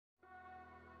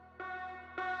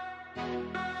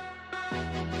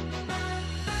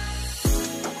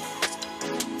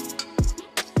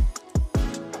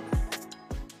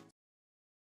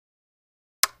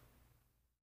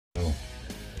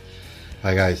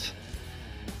Hi guys,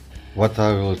 what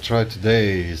I will try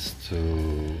today is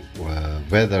to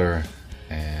weather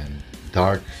and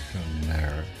darken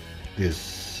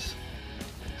these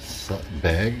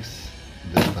bags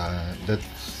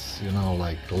that's, you know,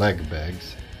 like leg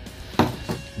bags,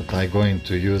 but I'm going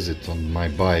to use it on my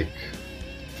bike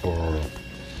for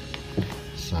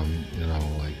some, you know,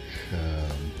 like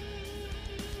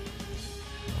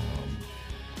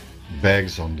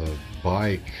bags on the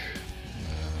bike,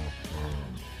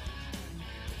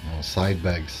 side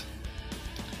bags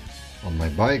on my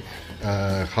bike.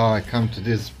 How I come to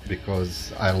this,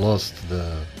 because I lost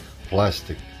the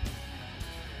plastic,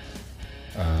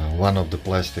 one of the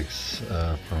plastics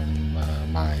from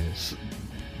my,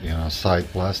 you know, side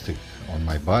plastic on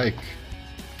my bike,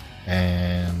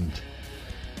 and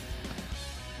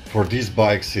for these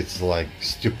bikes it's like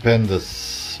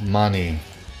stupendous money,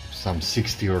 some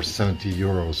 60 or 70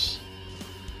 euros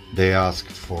they ask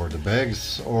for the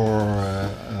bags, or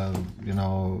you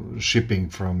know, shipping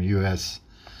from US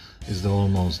is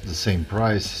almost the same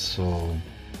price, so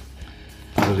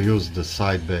I will use the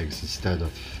side bags instead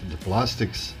of the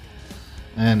plastics,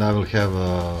 and I will have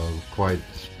a quite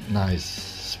nice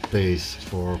space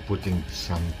for putting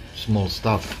some small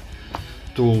stuff,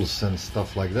 tools and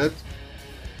stuff like that.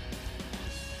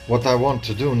 What I want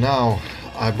to do now,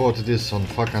 I bought this on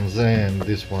Fakanze, and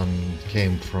this one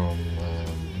came from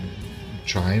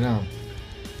China,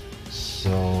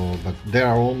 so, but they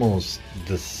are almost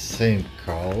the same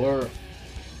color,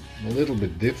 a little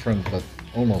bit different, but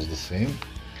almost the same,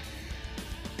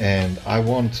 and I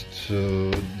want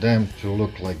them to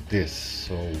look like this,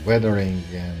 so weathering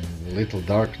and little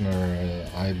darkener.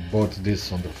 I bought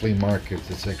this on the flea market.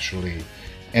 It's actually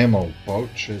ammo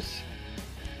pouches,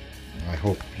 I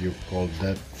hope you call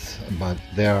that, but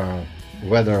they are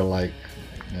weather like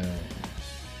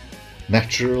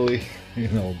naturally, you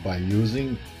know, by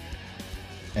using,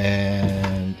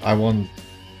 and I want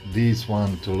this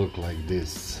one to look like this,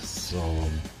 so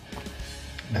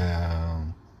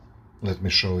let me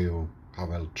show you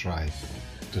how I'll try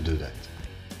to do that.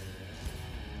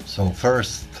 So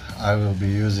first I will be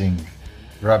using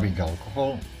rubbing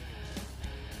alcohol,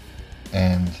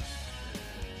 and,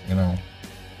 you know,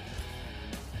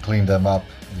 clean them up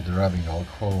with the rubbing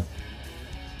alcohol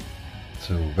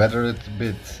to weather it a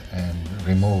bit and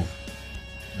remove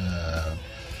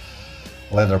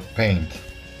leather paint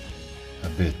a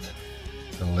bit.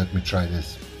 So let me try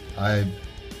this. I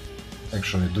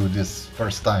actually do this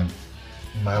first time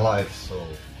in my life, so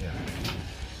yeah,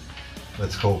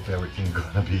 let's hope everything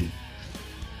gonna be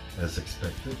as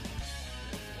expected.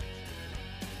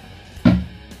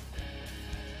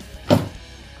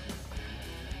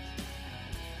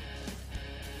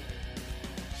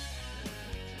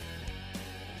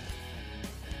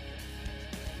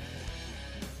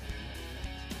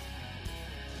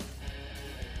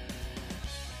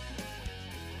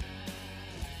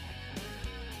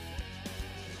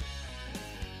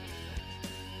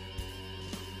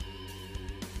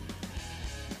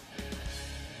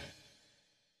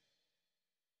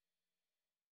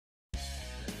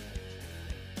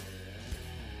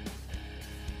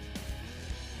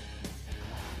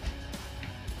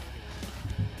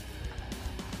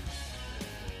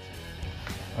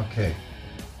 Okay,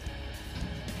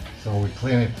 so we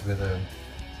clean it with a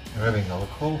rubbing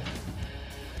alcohol.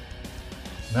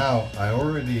 Now I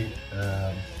already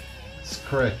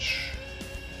scratch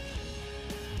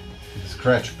with the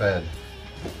scratch pad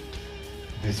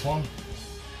this one,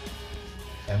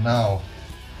 and now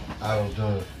I will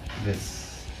do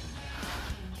this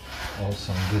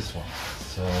also on this one.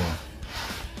 So,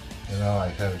 you know, I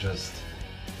have just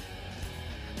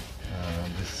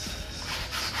this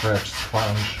scratch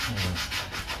sponge,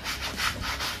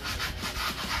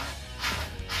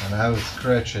 and I will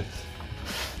scratch it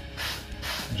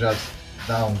just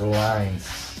down the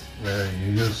lines where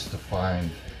you used to find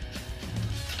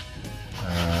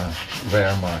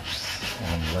wear marks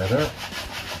on leather.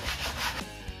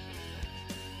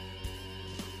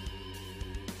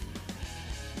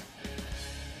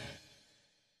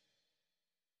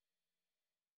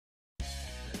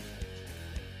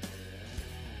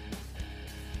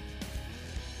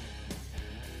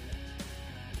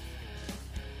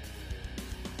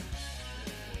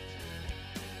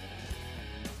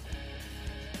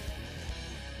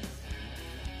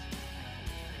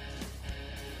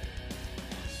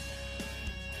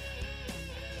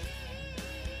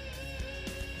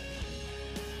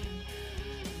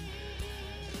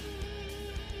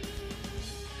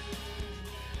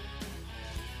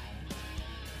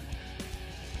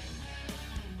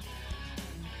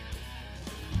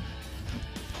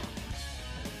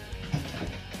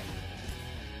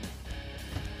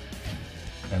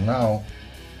 And now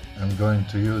I'm going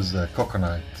to use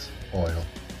coconut oil.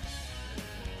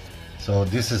 So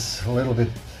this is a little bit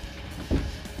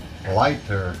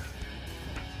lighter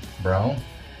brown,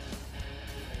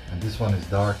 and this one is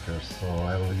darker, so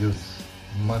I will use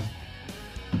much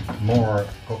more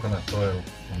coconut oil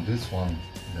on this one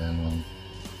than on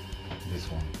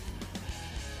this one.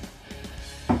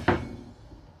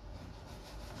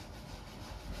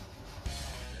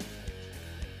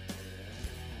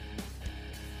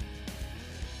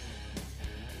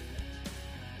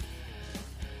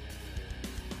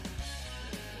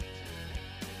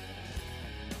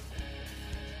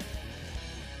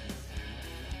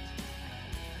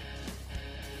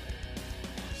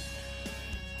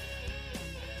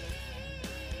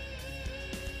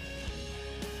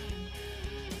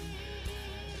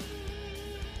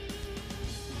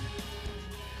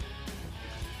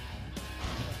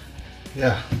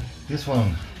 Yeah, this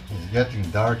one is getting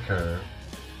darker,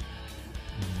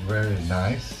 very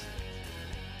nice,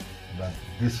 but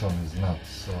this one is not,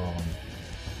 so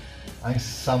I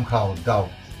somehow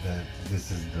doubt that this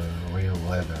is the real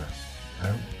leather.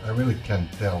 I really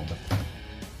can't tell, but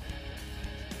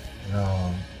you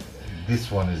know,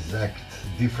 this one is act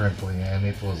differently and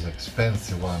it was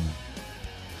expensive one.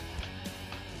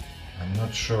 I'm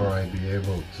not sure I'd be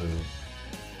able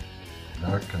to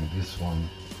darken this one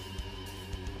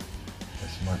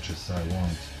as much as I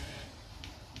want.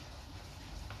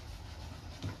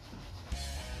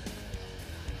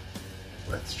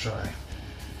 Let's try.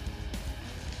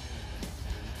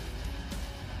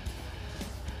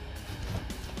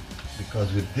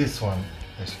 Because with this one,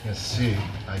 as you can see,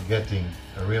 I'm getting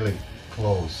really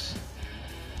close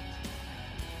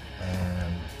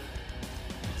and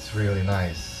it's really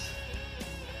nice.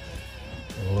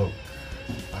 Look,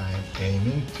 I'm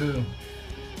aiming to,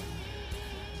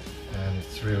 and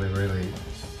it's really,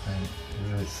 I'm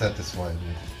really satisfied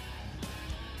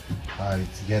with how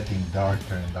it's getting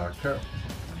darker and darker.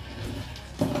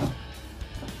 I'm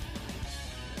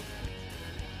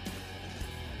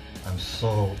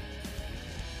so,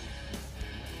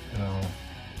 you know,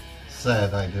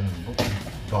 sad I didn't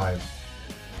buy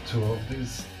two of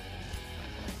these,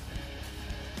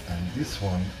 and this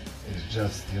one is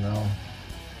just, you know,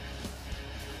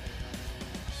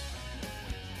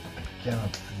 I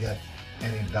cannot get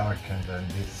any darker than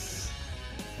this,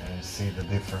 and you see the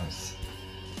difference.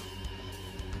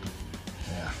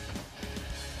 Yeah.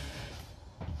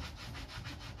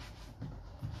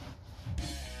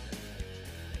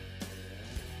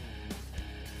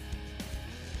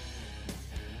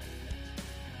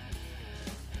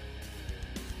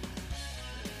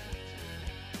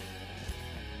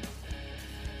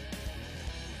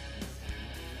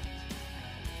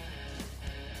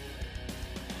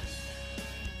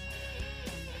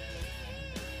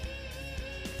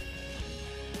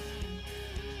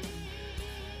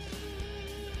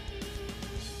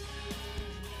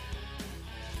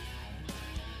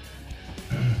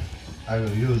 I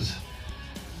will use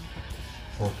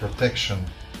for protection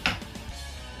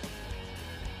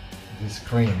this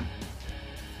cream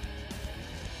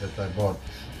that I bought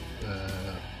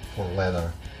for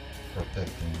leather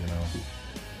protecting, you know,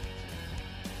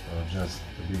 so just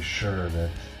to be sure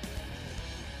that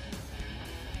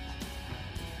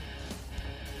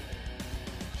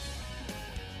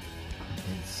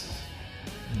it's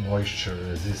moisture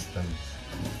resistant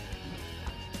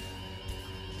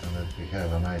and that we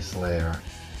have a nice layer.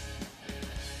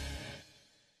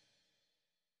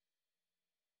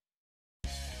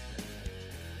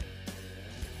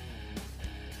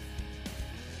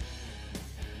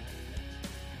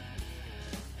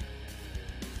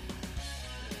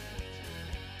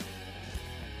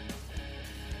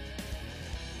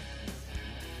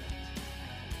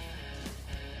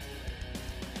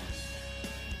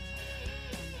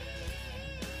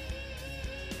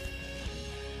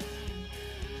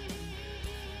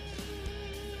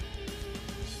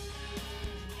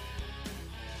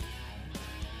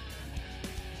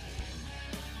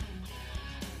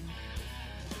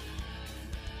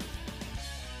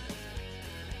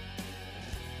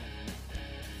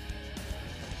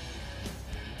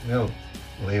 We'll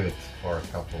leave it for a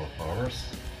couple of hours.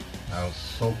 I'll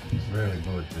soak it really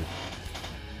good with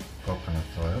coconut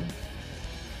oil,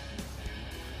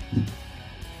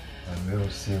 and we'll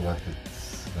see what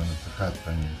it's going to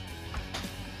happen.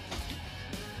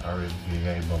 I will be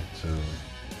able to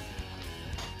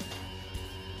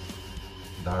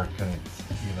darken it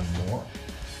even more.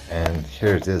 And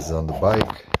here it is on the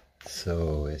bike.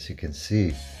 So as you can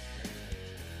see,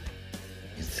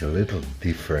 it's a little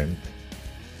different.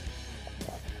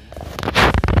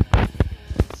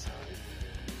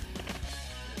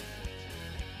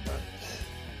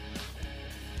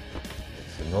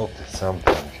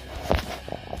 something.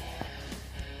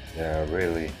 They are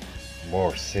really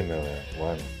more similar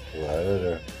one to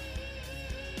another,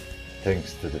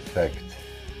 thanks to the fact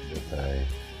that I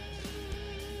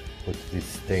put these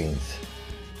stains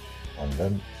on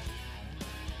them.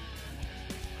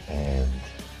 And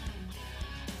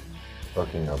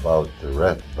talking about the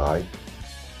red bike,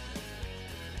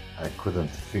 I couldn't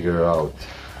figure out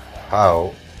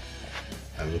how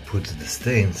I will put the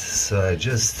stains, so I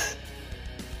just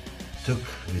took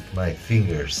with my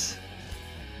fingers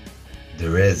the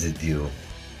residue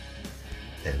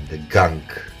and the gunk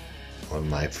on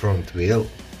my front wheel,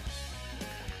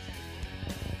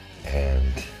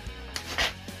 and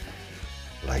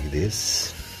like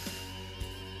this,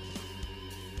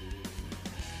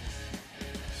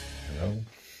 you know,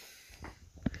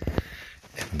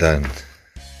 and then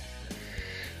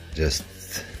just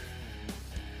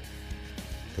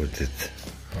put it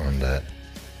on the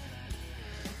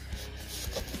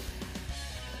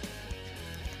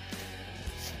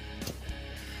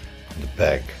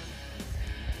bag.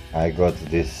 I got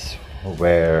this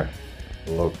wear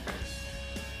look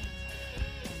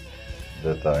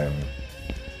that I'm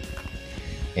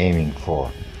aiming for,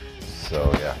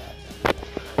 so yeah,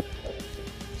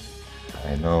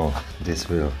 I know this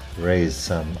will raise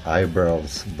some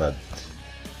eyebrows, but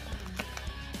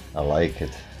I like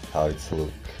it how it's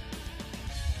look.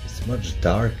 It's much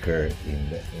darker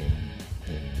in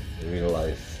real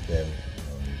life than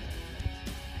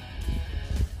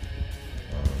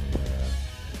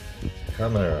on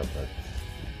camera, but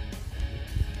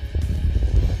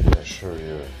I assure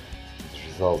you the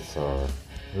results are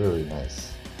really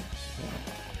nice.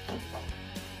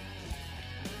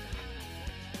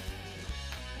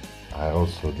 I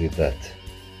also did that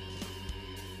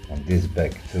on this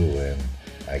bag too, and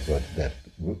I got that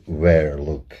wear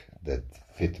look that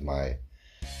fit my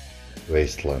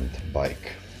wasteland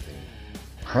bike.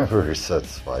 I'm very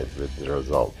satisfied with the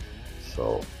result,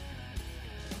 so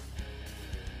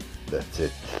that's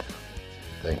it.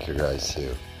 Thank you guys, see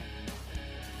you.